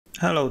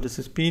Hello, this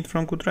is Pete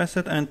from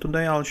Reset, and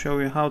today I'll show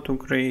you how to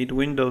create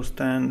Windows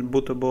 10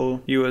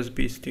 bootable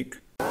USB stick.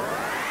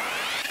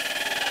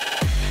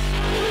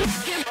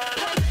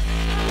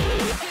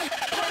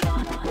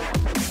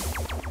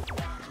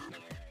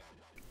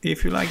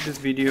 If you like this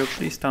video,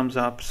 please thumbs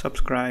up,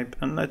 subscribe,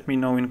 and let me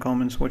know in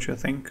comments what you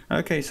think.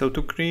 Okay, so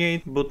to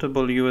create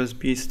bootable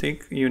USB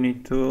stick, you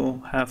need to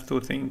have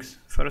two things.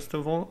 First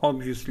of all,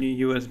 obviously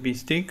USB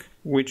stick,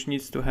 which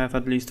needs to have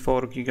at least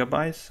 4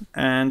 GB,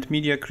 and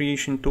media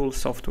creation tool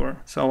software.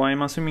 So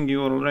I'm assuming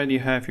you already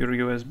have your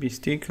USB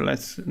stick.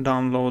 Let's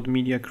download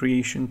media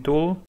creation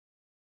tool.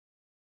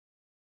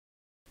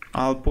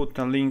 I'll put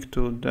a link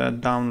to the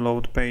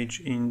download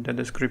page in the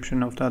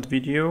description of that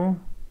video.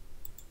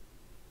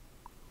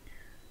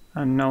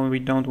 And now we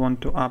don't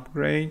want to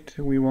upgrade,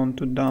 we want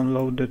to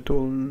download the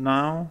tool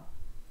now.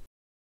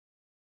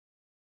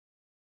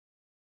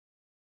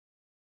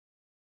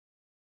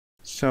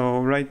 So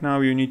right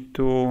now you need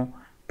to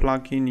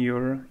plug in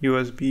your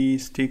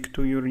USB stick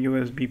to your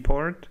USB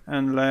port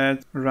and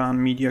let's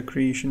run media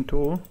creation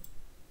tool.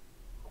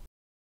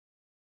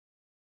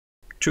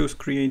 Choose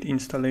create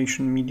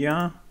installation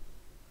media,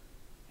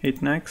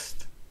 hit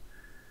next.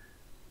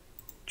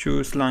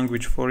 Choose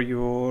language for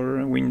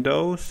your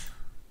Windows.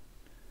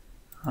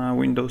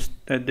 Windows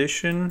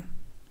edition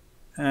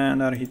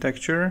and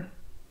architecture.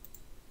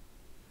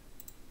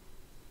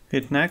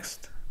 Hit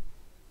next.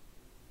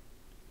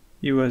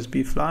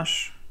 USB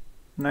flash,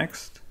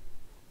 next.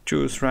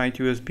 Choose write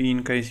USB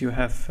in case you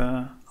have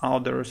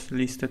others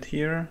listed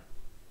here.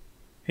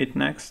 Hit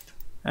next,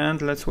 and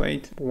let's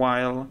wait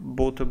while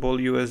bootable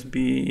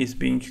USB is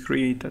being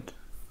created.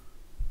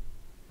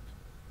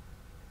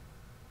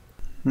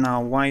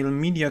 Now, while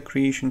media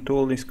creation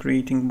tool is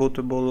creating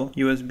bootable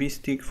USB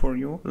stick for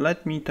you,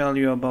 let me tell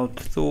you about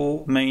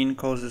two main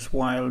causes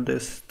why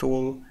this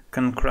tool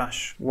can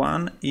crash.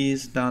 One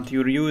is that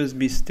your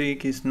USB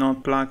stick is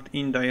not plugged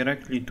in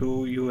directly to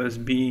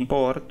USB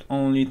port,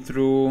 only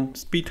through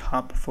speed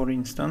hub, for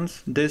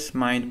instance. This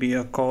might be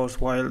a cause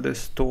why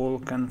this tool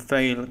can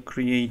fail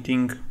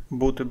creating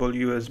bootable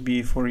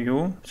USB for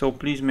you. So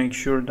please make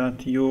sure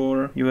that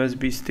your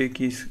USB stick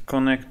is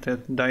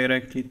connected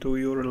directly to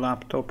your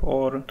laptop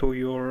or to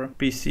your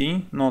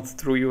PC, not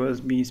through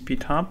USB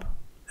speed hub.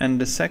 And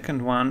the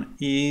second one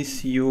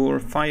is your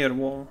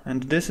firewall,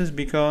 and this is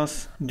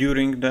because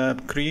during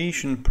the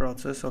creation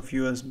process of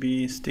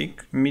USB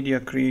stick, media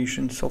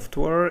creation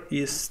software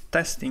is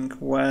testing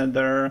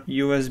whether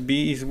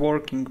USB is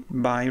working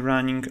by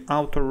running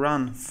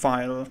auto-run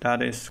file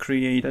that is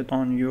created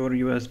on your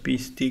USB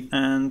stick,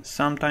 and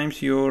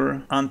sometimes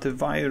your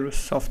antivirus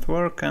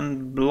software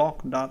can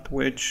block that,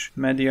 which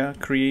media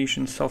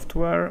creation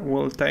software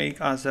will take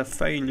as a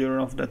failure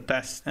of the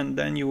test, and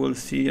then you will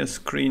see a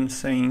screen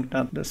saying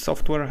that the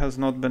software has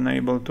not been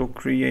able to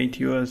create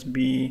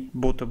USB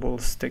bootable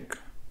stick.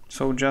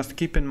 So just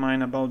keep in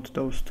mind about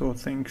those two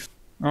things.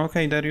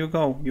 Okay, there you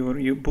go. Your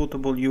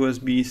bootable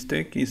USB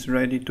stick is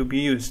ready to be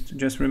used.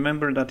 Just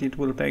remember that it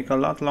will take a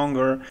lot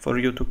longer for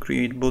you to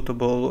create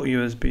bootable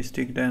USB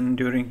stick than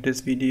during this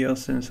video,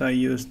 since I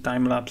used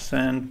time-lapse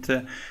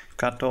and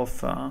cut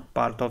off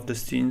part of the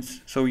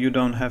scenes, so you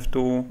don't have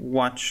to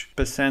watch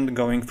percent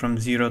going from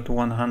 0 to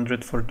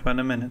 100 for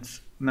 20 minutes.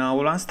 Now,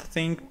 last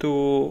thing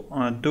to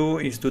do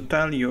is to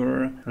tell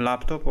your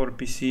laptop or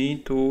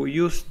PC to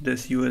use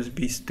this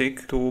USB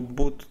stick to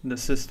boot the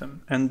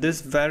system. And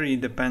this very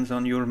depends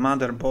on your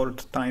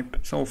motherboard type.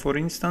 So for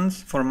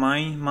instance, for my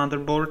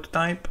motherboard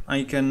type,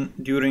 I can,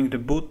 during the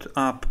boot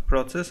up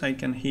process, I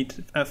can hit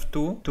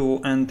F2 to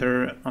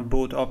enter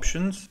boot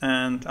options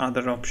and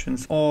other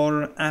options,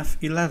 or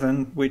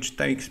F11, which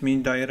takes me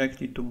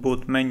directly to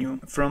boot menu.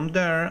 From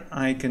there,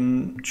 I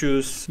can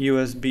choose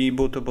USB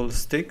bootable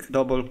stick,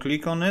 double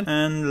click on it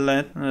and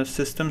let the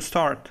system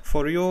start.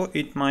 For you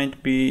it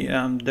might be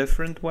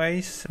different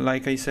ways.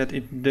 Like I said,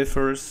 it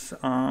differs,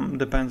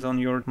 depends on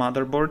your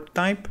motherboard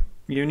type.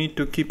 You need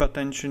to keep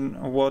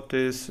attention what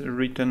is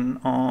written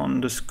on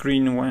the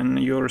screen when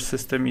your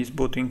system is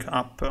booting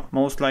up.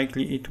 Most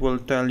likely it will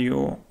tell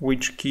you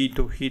which key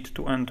to hit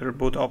to enter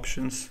boot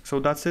options. So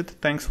that's it.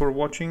 Thanks for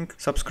watching.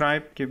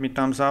 Subscribe, give me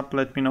thumbs up,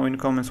 let me know in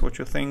comments what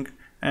you think,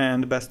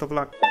 and best of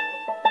luck.